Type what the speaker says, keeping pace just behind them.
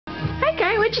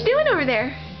what you doing over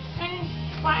there? I'm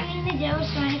flattening the dough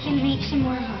so I can make some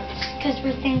more hearts. Because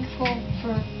we're thankful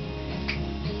for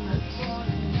hearts.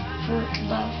 For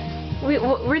love.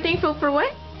 We're thankful for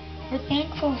what? We're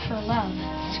thankful for love.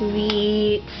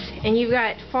 Sweet. And you've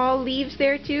got fall leaves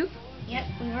there too? Yep,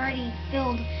 we've already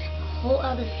filled a whole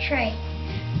other tray.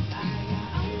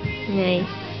 Nice.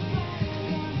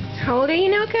 How old are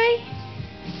you now, Kai?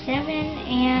 7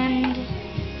 and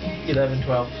 11,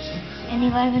 12. and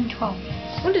 11, 12.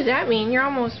 What does that mean? You're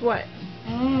almost what?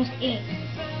 I'm almost 8.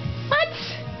 What?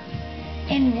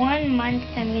 In 1 month,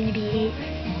 I'm going to be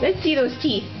 8. Let's see those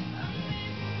teeth.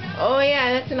 Oh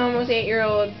yeah, that's an almost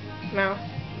 8-year-old mouth.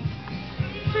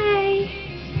 Hi.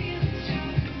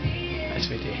 Hi,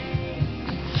 sweetie.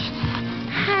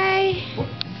 Hi.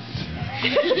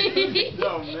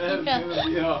 Oh man,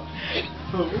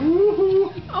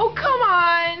 Oh, come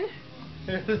on.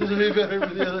 This will be better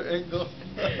for the other angle.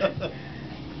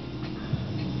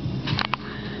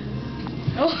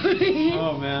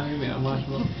 Oh man, give me a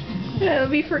marshmallow. It'll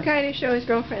be for Kai to show his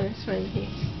girlfriend this when he's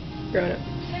grown up.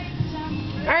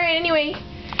 Alright, anyway.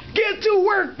 Get to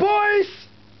work, boys!